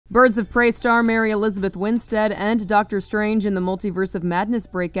Birds of Prey star Mary Elizabeth Winstead and Doctor Strange in the Multiverse of Madness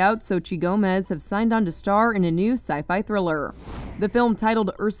breakout Xochitl Gomez have signed on to star in a new sci-fi thriller. The film,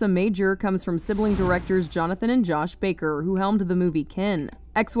 titled Ursa Major, comes from sibling directors Jonathan and Josh Baker, who helmed the movie Kin.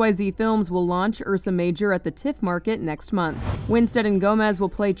 XYZ Films will launch Ursa Major at the TIFF market next month. Winstead and Gomez will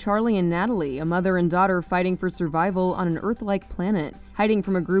play Charlie and Natalie, a mother and daughter fighting for survival on an Earth-like planet, hiding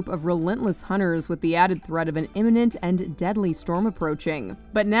from a group of relentless hunters with the added threat of an imminent and deadly storm approaching.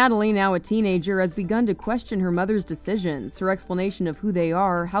 But Natalie, now a teenager, has begun to question her mother's decisions, her explanation of who they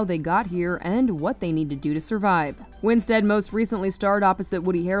are, how they got here, and what they need to do to survive. Winstead most recently starred opposite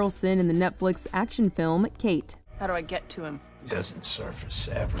Woody Harrelson in the Netflix action film Kate. How do I get to him? He doesn't surface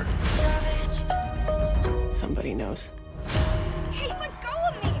ever. Somebody knows. Hey, let go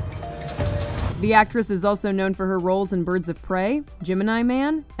of me! The actress is also known for her roles in Birds of Prey, Gemini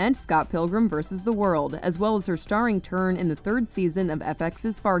Man, and Scott Pilgrim vs. the World, as well as her starring turn in the third season of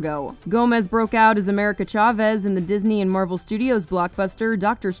FX's Fargo. Gomez broke out as America Chavez in the Disney and Marvel Studios blockbuster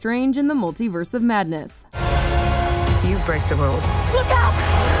Doctor Strange in the Multiverse of Madness. You break the rules. Look out!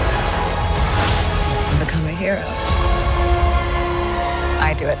 Become a hero.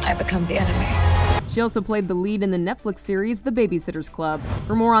 I do it, I become the enemy. She also played the lead in the Netflix series The Babysitter's Club.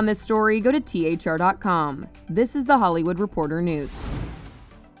 For more on this story, go to THR.com. This is The Hollywood Reporter News.